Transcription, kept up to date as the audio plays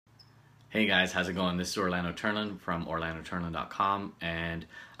Hey guys, how's it going? This is Orlando Turnlin from OrlandoTurnlin.com, and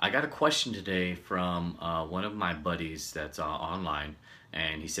I got a question today from one of my buddies that's online,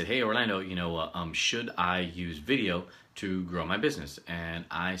 and he said, "Hey Orlando, should I use video to grow my business?" And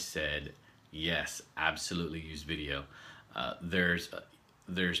I said, "Yes, absolutely use video." There's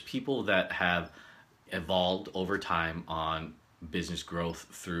people that have evolved over time on business growth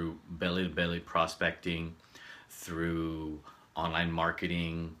through belly to belly prospecting, through online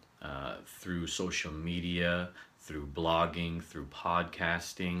marketing, through social media, through blogging, through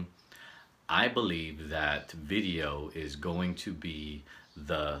podcasting. I believe that video is going to be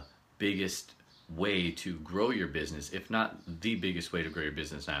the biggest way to grow your business, if not the biggest way to grow your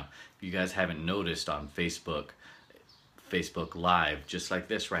business now. If you guys haven't noticed on Facebook Live, just like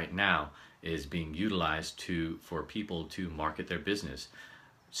this right now, is being utilized for people to market their business.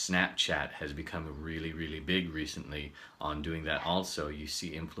 Snapchat has become really, really big recently on doing that also. You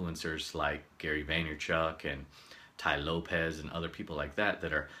see influencers like Gary Vaynerchuk and Tai Lopez and other people like that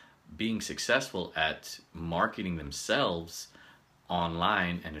are being successful at marketing themselves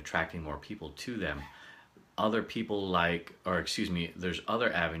online and attracting more people to them. Other people there's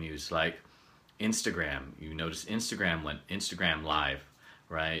other avenues like Instagram. You notice Instagram went Instagram Live,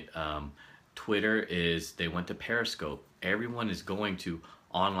 right? Twitter they went to Periscope. Everyone is going to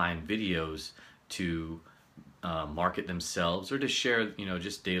online videos to market themselves or to share,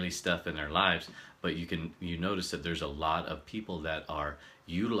 just daily stuff in their lives. But you notice that there's a lot of people that are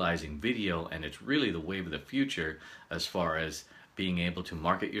utilizing video, and it's really the wave of the future as far as being able to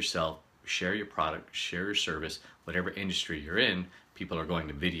market yourself, share your product, share your service, whatever industry you're in. People are going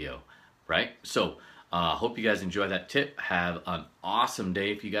to video, right? So hope you guys enjoy that tip. Have an awesome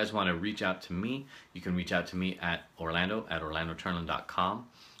day. If you guys want to reach out to me, you can reach out to me at orlandoturnlin.com,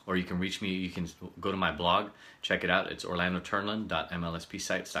 or you can reach me, you can go to my blog, check it out. It's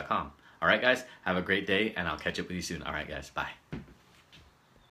orlandoturnlin.mlspsites.com. All right, guys, have a great day, and I'll catch up with you soon. All right, guys, bye.